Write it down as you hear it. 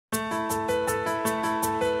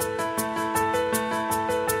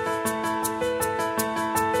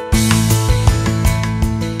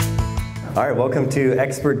All right, welcome to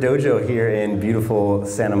Expertdojo here in beautiful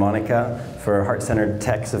Santa Monica for Heart-Centered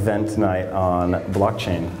Tech's event tonight on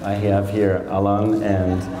blockchain. I have here Alain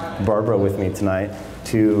and Barbara with me tonight,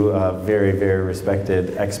 two very, very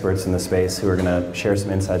respected experts in the space who are going to share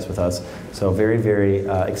some insights with us. So very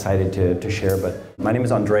excited to share. But my name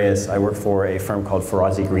is Andreas. I work for a firm called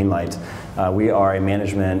Ferrazzi Greenlight. We are a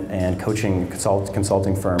management and coaching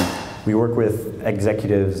consulting firm. We work with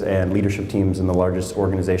executives and leadership teams in the largest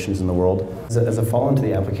organizations in the world. As a follow-on to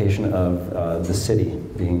the application of the city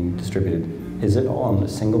being distributed, is it all on a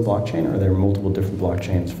single blockchain, or are there multiple different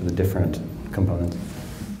blockchains for the different components?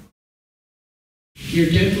 You're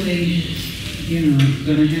definitely, going to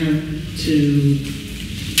have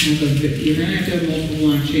have multiple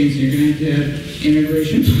blockchains. You're going to have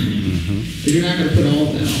integration plans, but you're not going to put all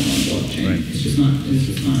of that on one blockchain. Right. It's just not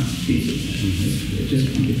feasible. It just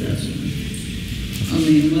won't be fast enough. I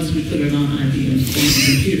mean, unless we put it on IBM's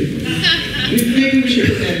computer. Maybe we should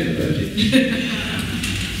put that in the budget.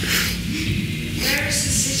 Where is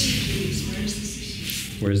the city, please? Where is the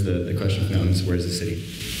city? Where's the question from is where's the city?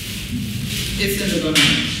 It's in the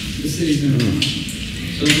Bahamas. The city's in the Bahamas.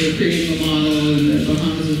 So they're creating a model, and the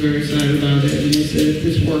Bahamas is very excited about it. And they said, if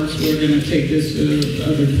this works, we're going to take this to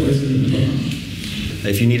other places in the Bahamas.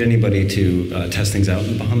 If you need anybody to test things out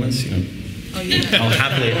in the Bahamas, I'll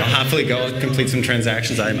happily go complete some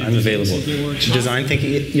transactions. I'm available. Design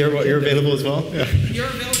thinking, you're available as well? Yeah. You're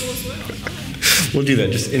available as well. We'll do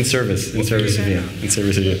that, just in service of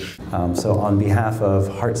you. So on behalf of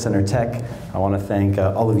Heart-Centered Tech, I want to thank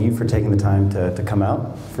all of you for taking the time to come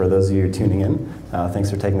out. For those of you who are tuning in, thanks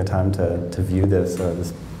for taking the time to view this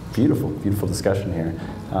beautiful discussion here.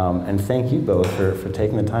 And thank you both for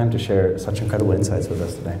taking the time to share such incredible insights with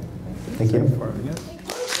us today. Thank you.